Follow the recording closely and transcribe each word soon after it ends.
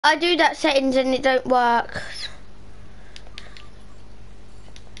I do that settings and it don't work.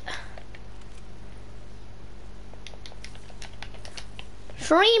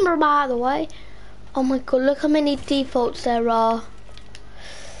 Streamer, by the way. Oh my god, look how many defaults there are.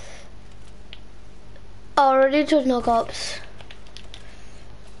 Oh, already took no cops.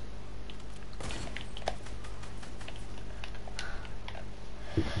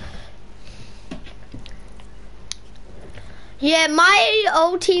 Yeah, my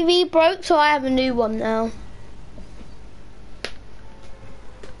old TV broke, so I have a new one now.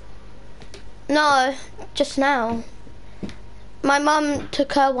 No, just now. My mum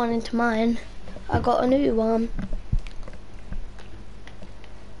took her one into mine. I got a new one.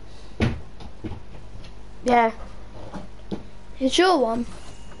 Yeah. It's your one.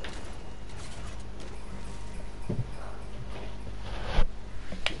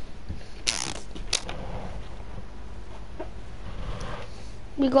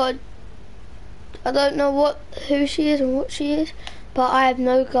 We got, I don't know who she is and what she is, but I have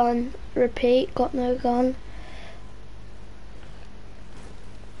no gun. Repeat, got no gun.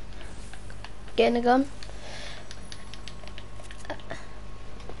 Getting a gun.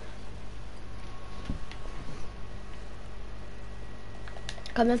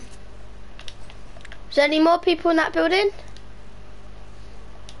 Come in. Is there any more people in that building?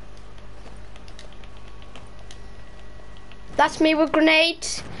 That's me with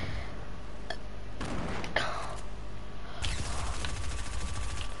grenades.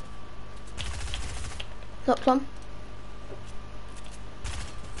 Knocked one.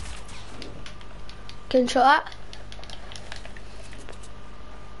 Getting shot at.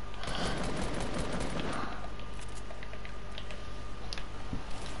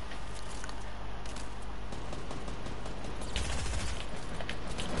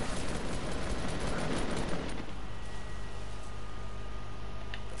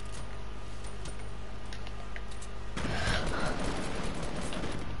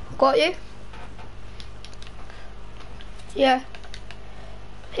 Got you? Yeah.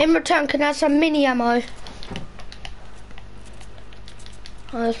 In return, can I have some mini ammo?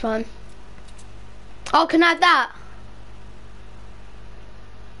 Oh, that's fine. Oh, can I have that?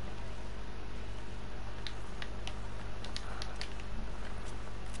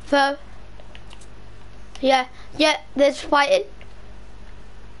 So, yeah, there's fighting.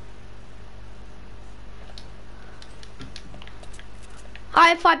 I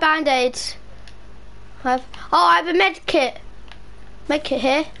have 5 band-aids. I have a med kit. Med kit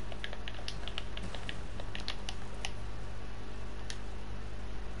here.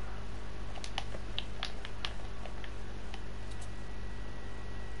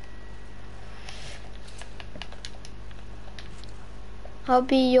 I'll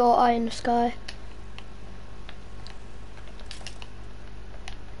be your eye in the sky.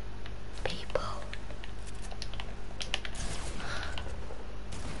 People.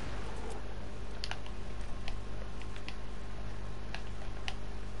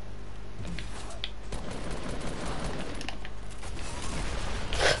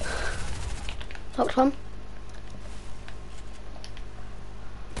 Knocked one.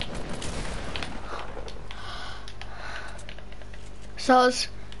 Soz,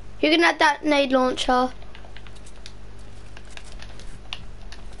 you can have that nade launcher.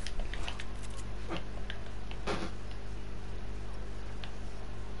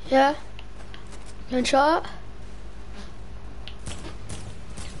 Yeah. One shot.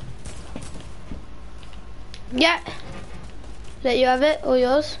 Yeah. Let you have it, all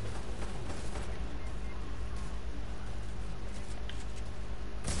yours.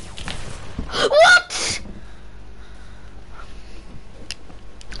 What?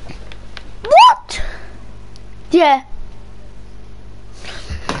 What? Yeah.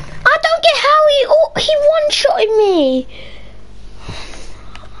 I don't get how he one-shotted me.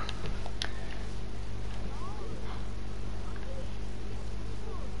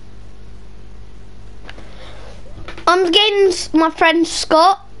 I'm getting my friend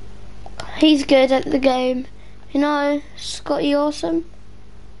Scott. He's good at the game. You know, Scotty awesome.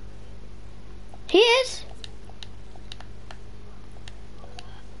 He is.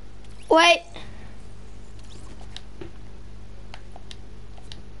 Wait.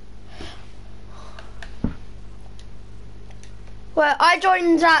 Well, I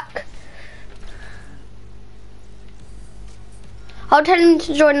joined Zach. I'll tell him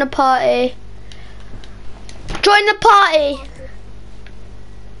to join the party. Join the party.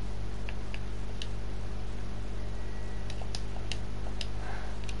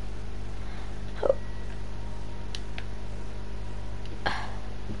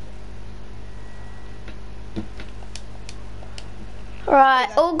 Right,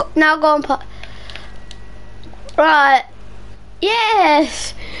 now go on. Right.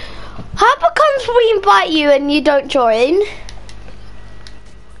 Yes. How comes we invite you and you don't join?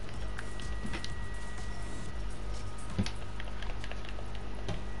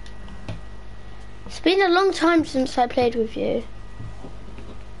 It's been a long time since I played with you.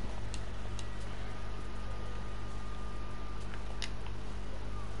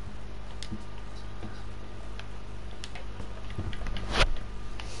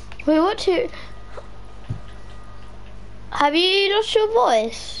 Wait, what to? Have you lost your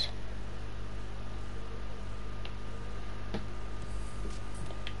voice?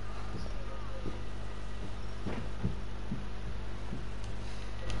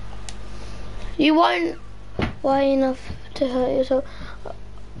 You won't weigh enough to hurt yourself.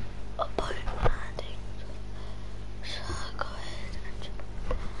 A boat landing. So go ahead and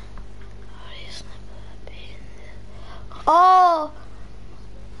oh,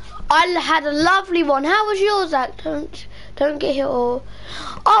 I had a lovely one. How was yours, Zach? Don't get hit or.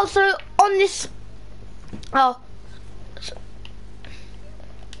 Oh, so on this. Oh.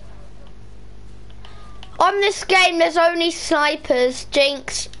 On this game, there's only snipers,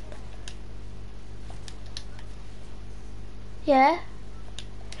 Jinx. Yeah.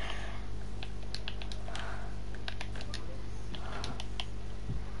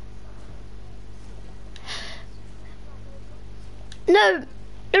 No,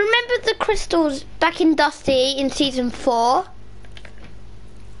 remember the crystals back in Dusty in season 4?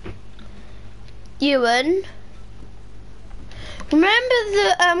 Ewan. Remember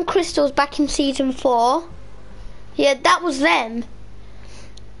the crystals back in season 4? Yeah, that was them.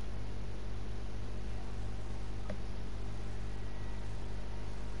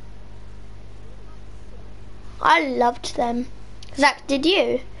 I loved them. Zach, did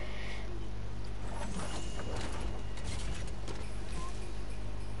you?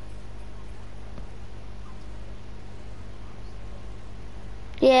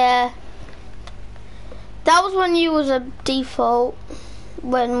 Yeah. That was when you was a default,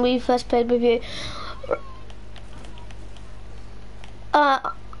 when we first played with you.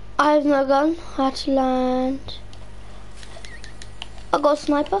 I have no gun. I had to land. I got a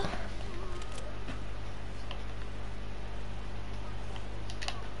sniper.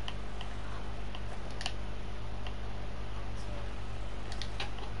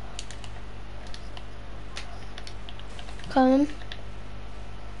 Come.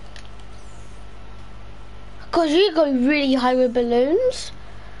 Cause you go really high with balloons.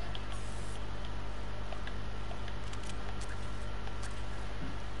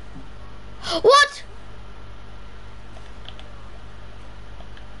 What?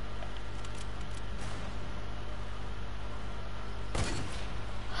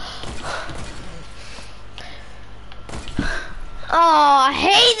 Oh, I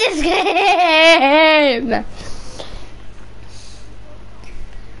hate this game.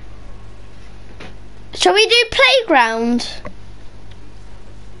 Shall we do playground?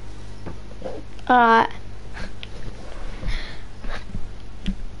 Alright.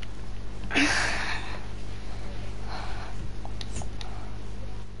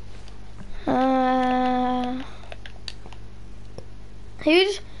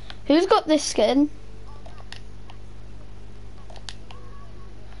 Who's got this skin?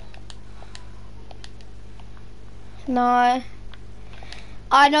 No.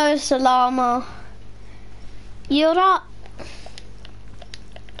 I know it's a llama. You're up.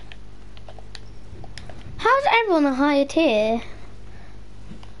 How's everyone a higher tier?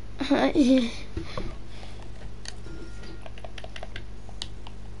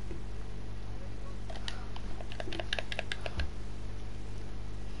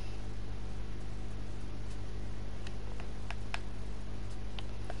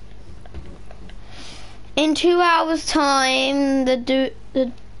 In 2 hours' time, the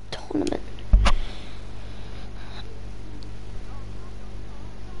tournament.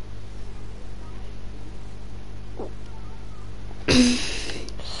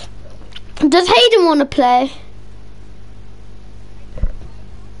 Does Hayden want to play?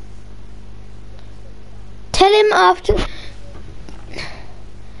 Tell him after.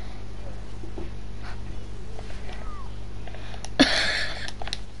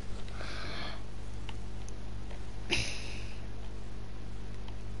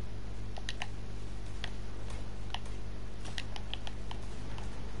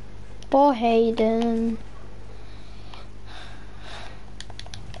 Poor Hayden.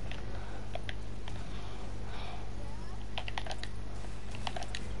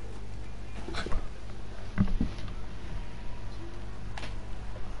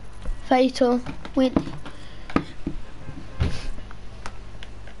 Fatal.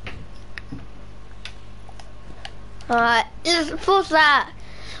 Alright, just force that.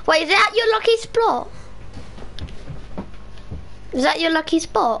 Wait, is that your lucky spot? Is that your lucky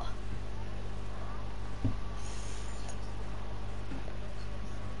spot?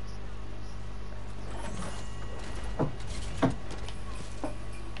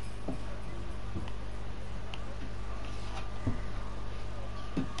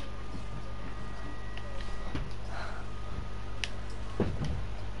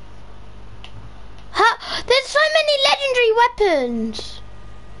 There's so many legendary weapons.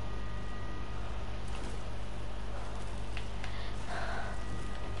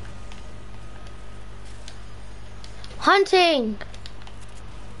 Hunting.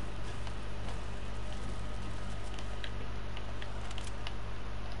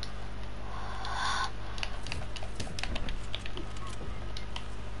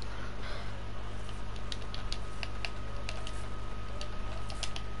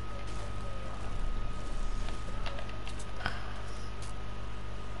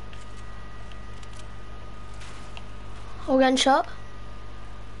 Or gunshot.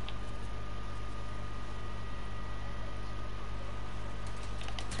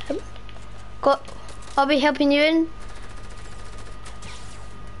 Got. I'll be helping you in.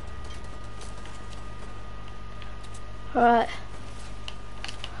 Alright.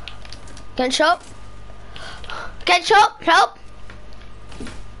 Gunshot. Gunshot. Help.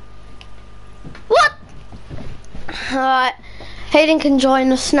 What? Alright. Hayden can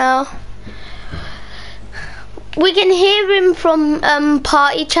join us now. We can hear him from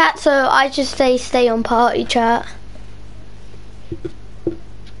party chat, so I just stay on party chat.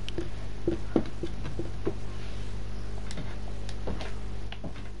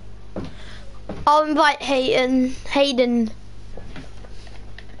 I'll invite Hayden.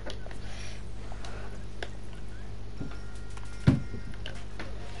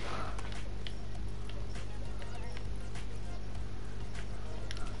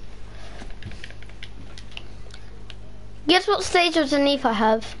 Guess what stage underneath I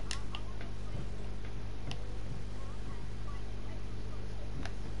have?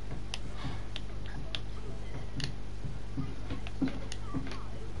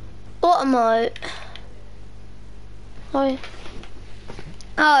 What am I? Oh.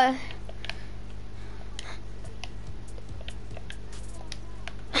 Oh.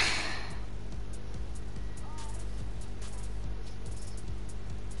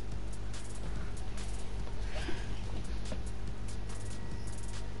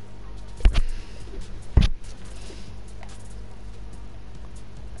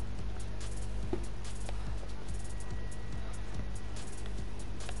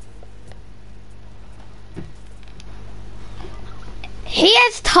 He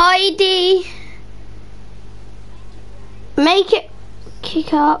has tidy. Make it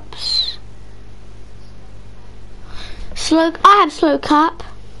kick ups. Slow. I have slow cap.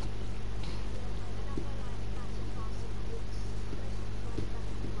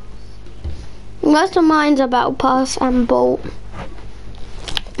 Most of mine's are battle pass and bolt.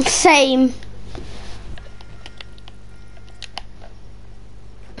 Same.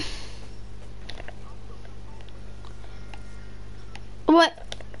 What?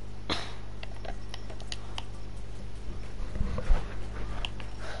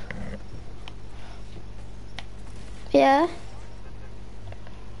 Yeah.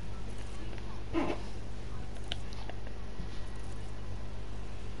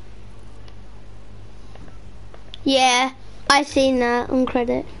 Yeah, I seen that on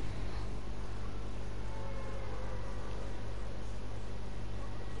credit.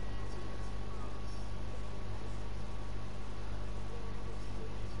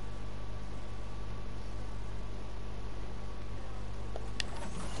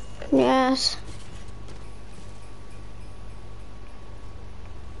 Yes.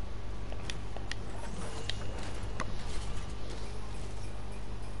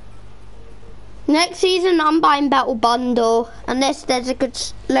 Next season I'm buying Battle Bundle unless there's a good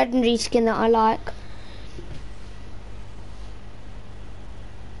legendary skin that I like.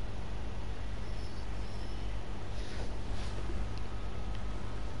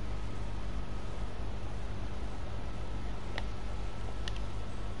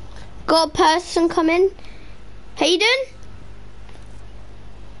 Got a person coming. Hayden?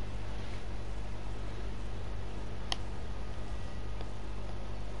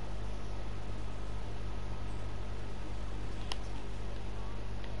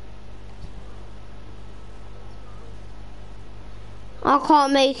 I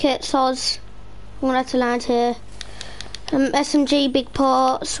can't make it, soz. I'm gonna have to land here. SMG, big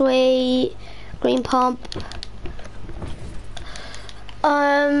pot, sweet, green pump.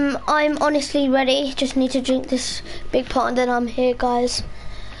 I'm honestly ready. Just need to drink this big pot and then I'm here, guys.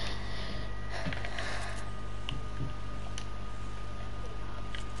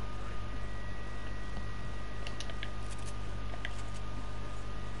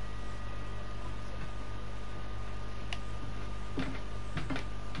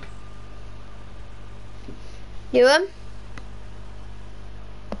 You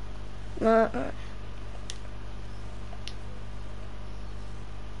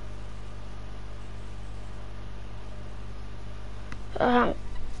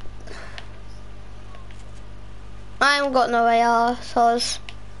I haven't got no AR, so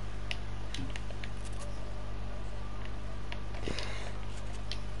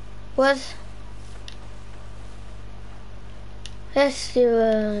what? Let's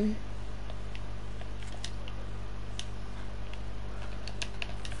do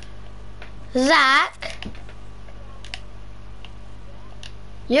Zach,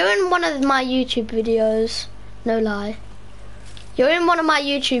 you're in one of my YouTube videos. No lie. You're in one of my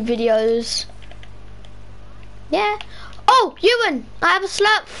YouTube videos. Yeah. Oh, Ewan, I have a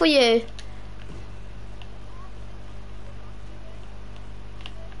slurp for you.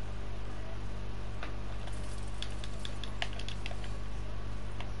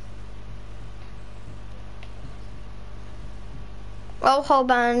 Oh, whole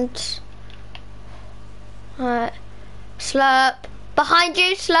band. Alright. Slurp. Behind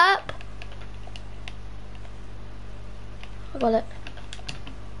you, slurp. I got it.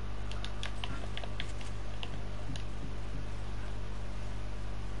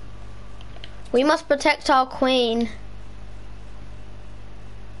 We must protect our queen.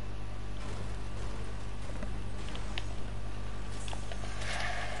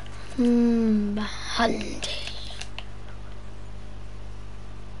 Hunting.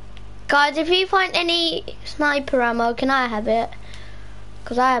 Guys, if you find any sniper ammo, can I have it?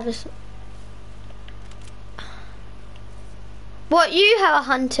 Because I have a... What, you have a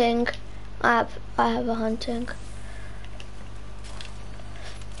hunting? I have a hunting.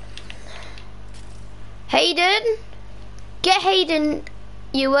 Hayden? Get Hayden,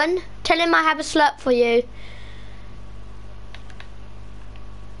 Ewan. Tell him I have a slurp for you.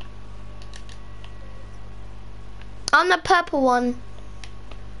 I'm the purple one.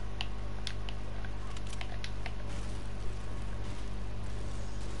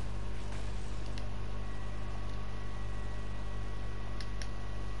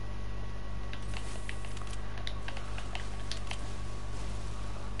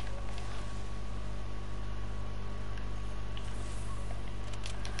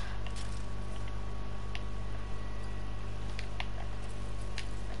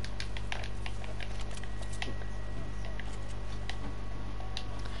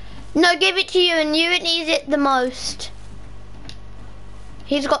 No, give it to you, and you needs it the most.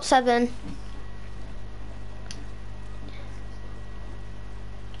 He's got 7.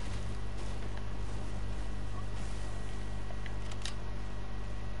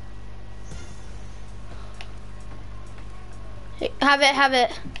 Have it, have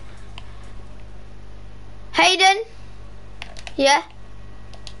it. Hayden? Yeah?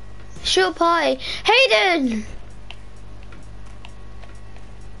 Sure pie. Hayden!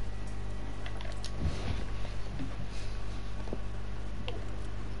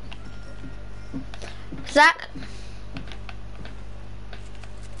 Zach?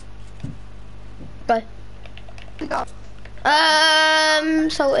 Go.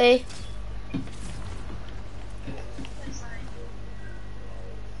 Salty.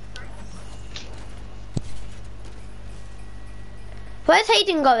 Where's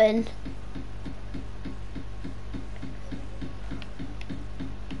Hayden going?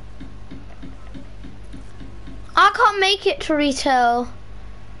 I can't make it to retail.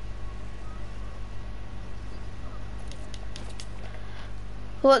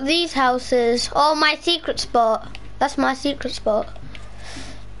 What, these houses? Oh, my secret spot. That's my secret spot.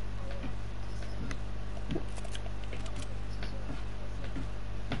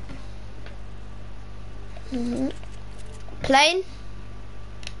 Plane?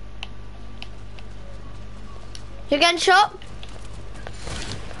 You're getting shot?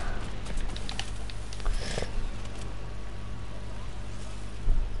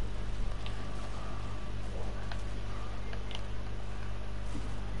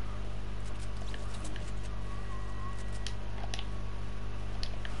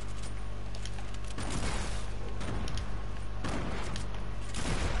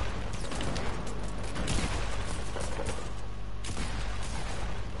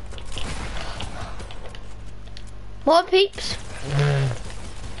 More peeps.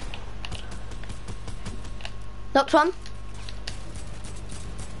 Knocked one.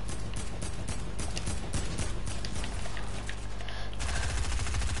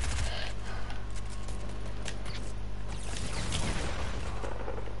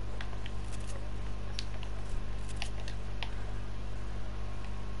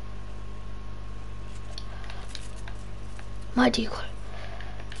 My decoy.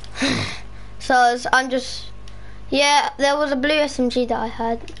 So I'm just... Yeah, there was a blue SMG that I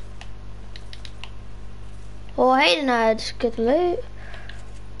had. Oh, Hayden had good loot.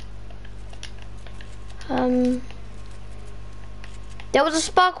 There was a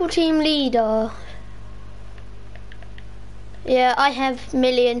Sparkle team leader. Yeah, I have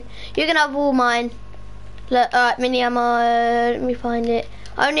million. You can have all mine. Look, alright, mini ammo. Let me find it.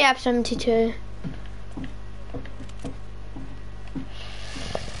 I only have 72.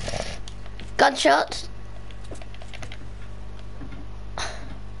 Gunshots.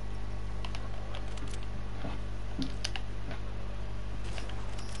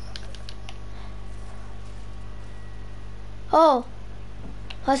 Oh,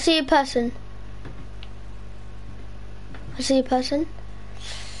 I see a person. I see a person.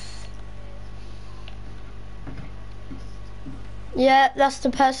 Yeah, that's the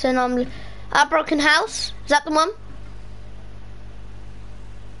person. At Broken House. Is that the one?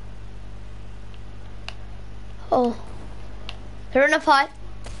 Oh, they're in a fight.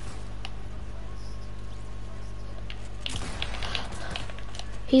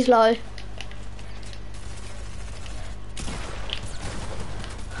 He's low.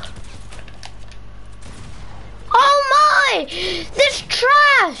 Oh my! This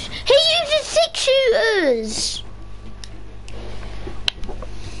trash! He uses 6 shooters!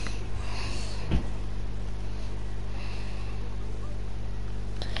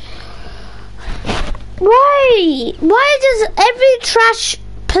 Why? Why does every trash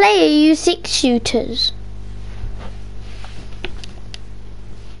player use 6 shooters?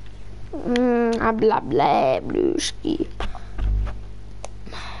 Blah blah blueski.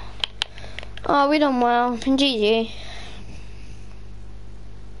 Oh, we done well. GG.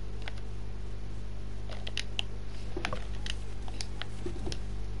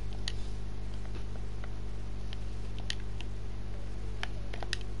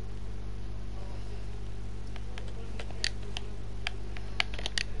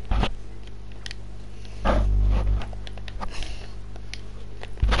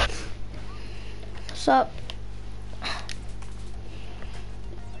 What's up?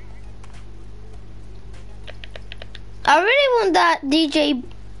 I really want that DJ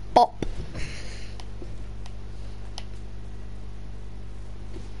Bop.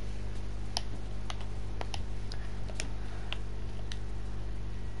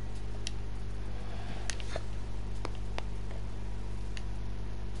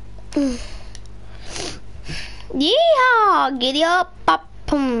 Yeehaw! Giddy up, pop,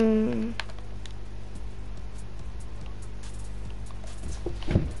 pum.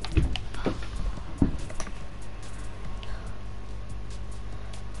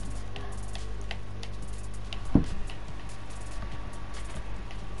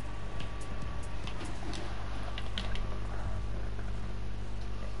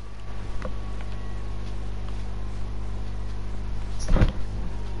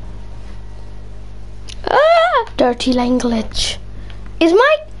 Dirty language. Is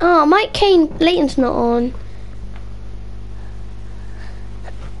Mike? Oh, Mike Kane Leighton's not on.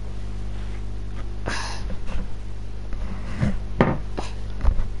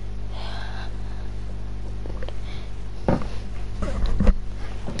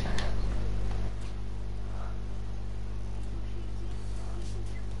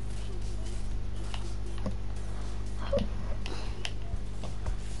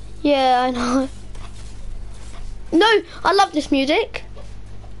 Yeah, I know. No, I love this music.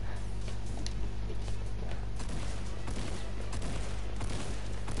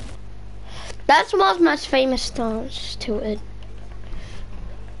 That's one of my most famous stars, tilted.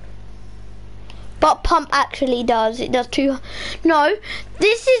 But pump actually does. It does two. No,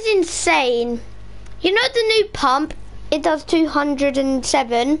 this is insane. You know the new pump? It does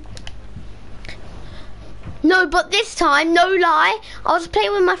 207. No, but this time, no lie, I was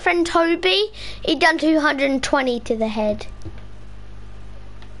playing with my friend Toby. He done 220 to the head.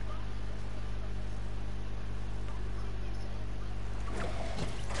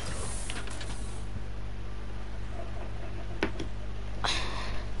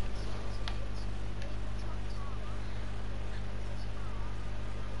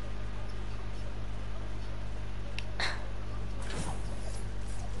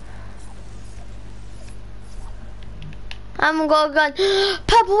 I'm gonna go,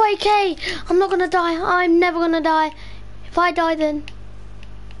 purple AK! I'm not gonna die, I'm never gonna die. If I die then,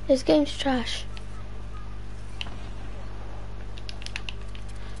 this game's trash.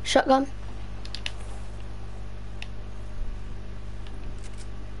 Shotgun.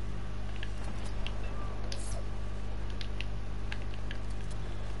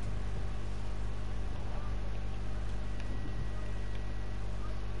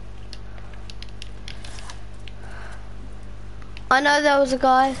 I know there was a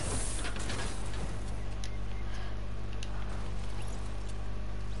guy.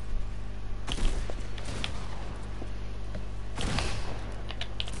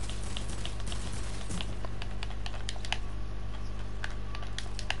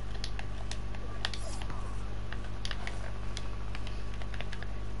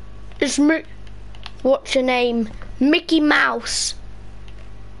 It's me. What's your name? Mickey Mouse.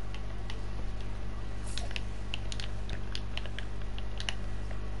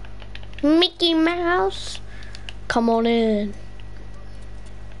 Mickey Mouse. Come on in.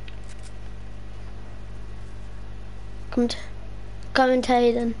 Come and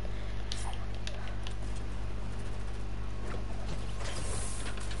Hayden.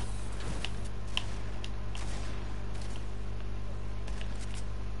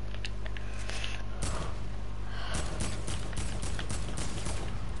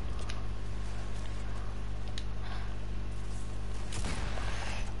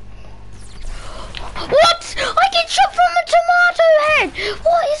 What? I get shot from a tomato head!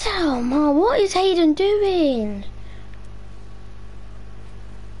 What is that? Oh man, what is Hayden doing?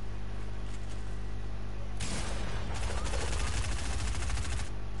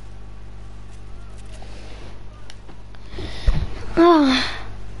 Ah.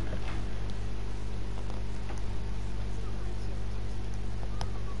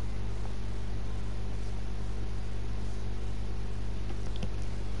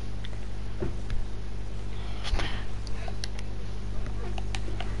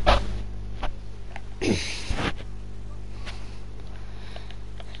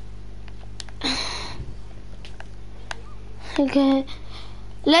 Okay,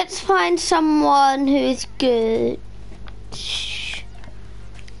 let's find someone who is good.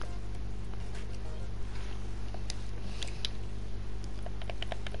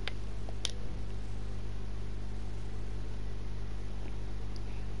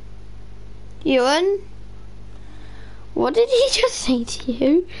 Ewan? What did he just say to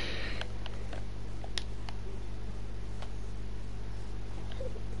you?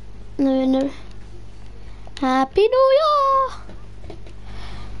 No. Happy New Year!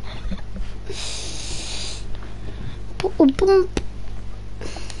 Boom, boom.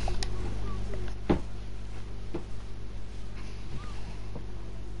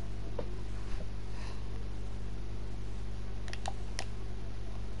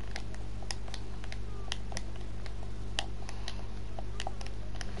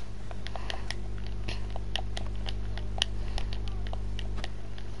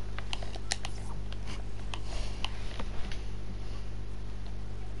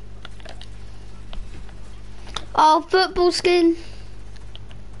 Oh, football skin.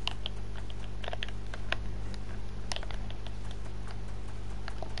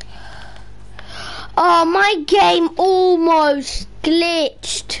 Oh, my game almost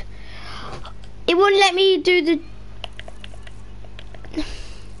glitched. It wouldn't let me do the...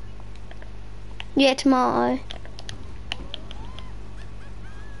 Yeah, tomato.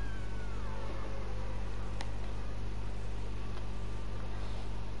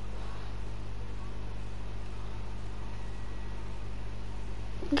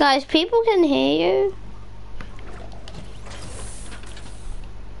 Guys, people can hear you.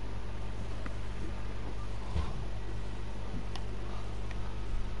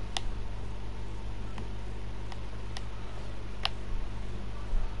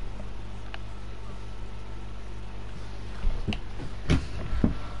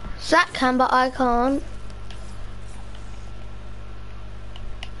 Zach can, but I can't.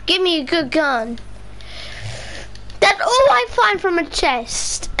 Give me a good gun. That's all I find from a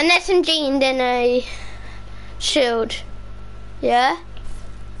chest. An SMG and then a shield. Yeah?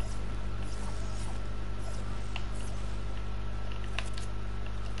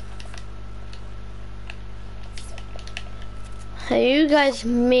 Are you guys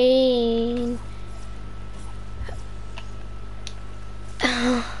mean?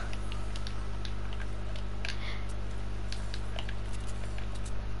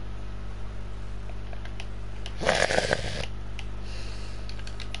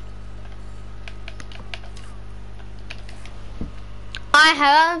 I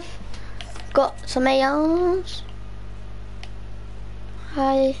have got some ARs.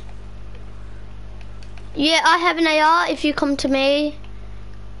 Hi. Yeah, I have an AR if you come to me.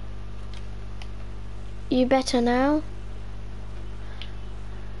 You better now.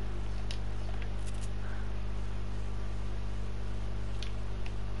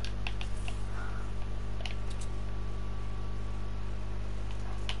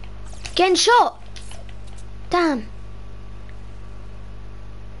 Getting shot. Damn.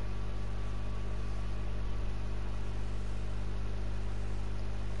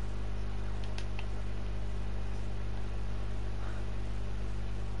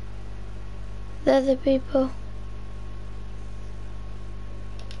 They're the people.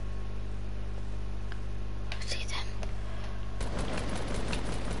 See them.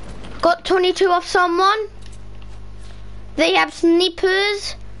 Got 22 off someone. They have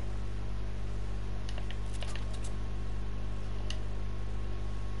snipers.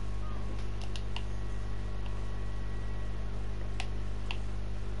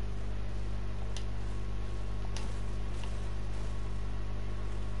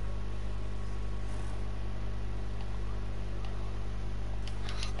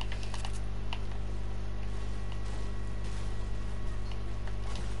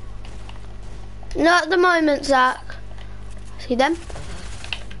 Not at the moment, Zach. See them?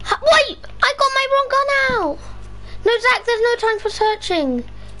 Wait! I got my wrong gun out! No, Zach, there's no time for searching.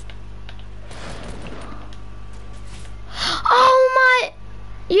 Oh my...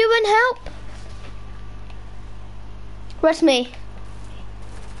 You and help? Rest me.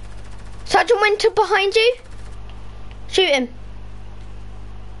 Sergeant Winter behind you. Shoot him.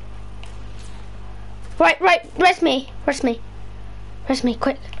 Right, rest me. Rest me,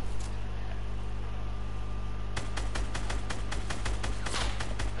 quick.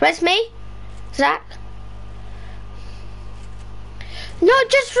 Rest me, Zach. No,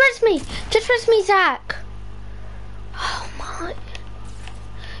 just rest me. Just rest me, Zach. Oh my.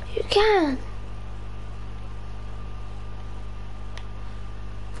 You can.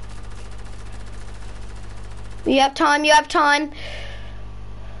 You have time, you have time.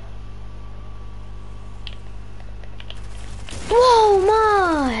 Whoa,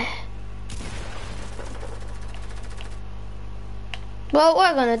 my. Well,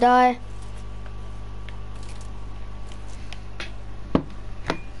 we're gonna die.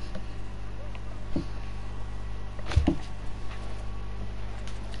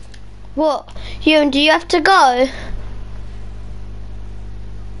 What? Ewan, do you have to go?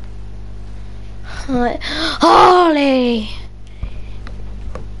 Right. Harley!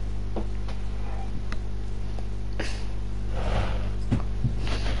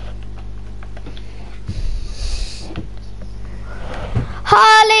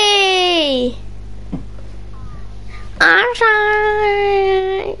 Harley! I'm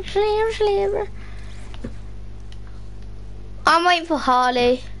sorry. Sleep. I'm waiting for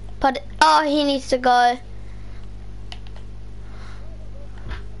Harley, but oh, he needs to go.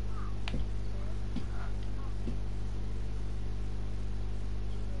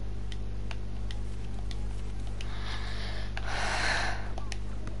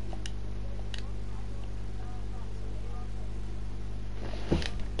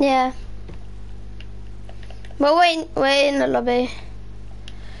 Yeah. We're in the lobby.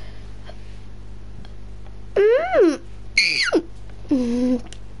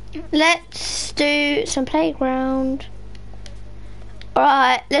 Let's do some playground.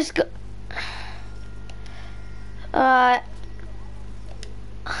 Alright, let's go. Alright.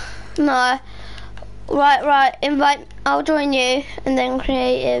 No. Right, invite, I'll join you, and then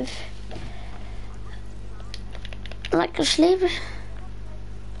creative. Like a sleep.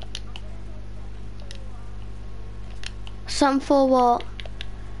 Some for what?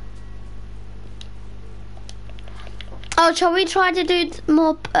 Oh, shall we try to do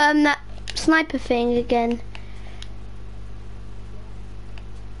more that sniper thing again?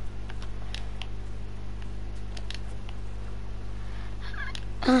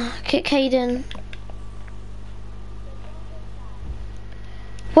 Kick Hayden.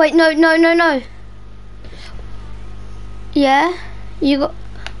 Wait, no. Yeah, you got.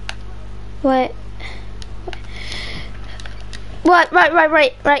 Wait.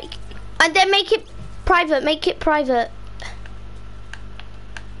 Right. And then make it private.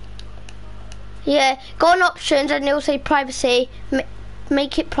 Yeah, go on options and it'll say privacy.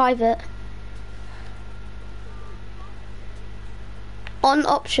 Make it private. On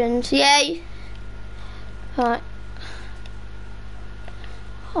options, yeah. Alright,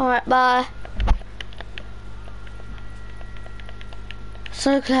 bye.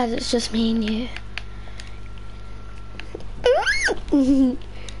 So glad it's just me and you.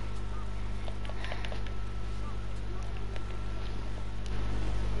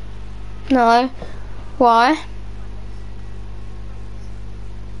 No. Why?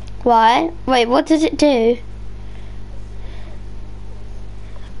 Wait, what does it do?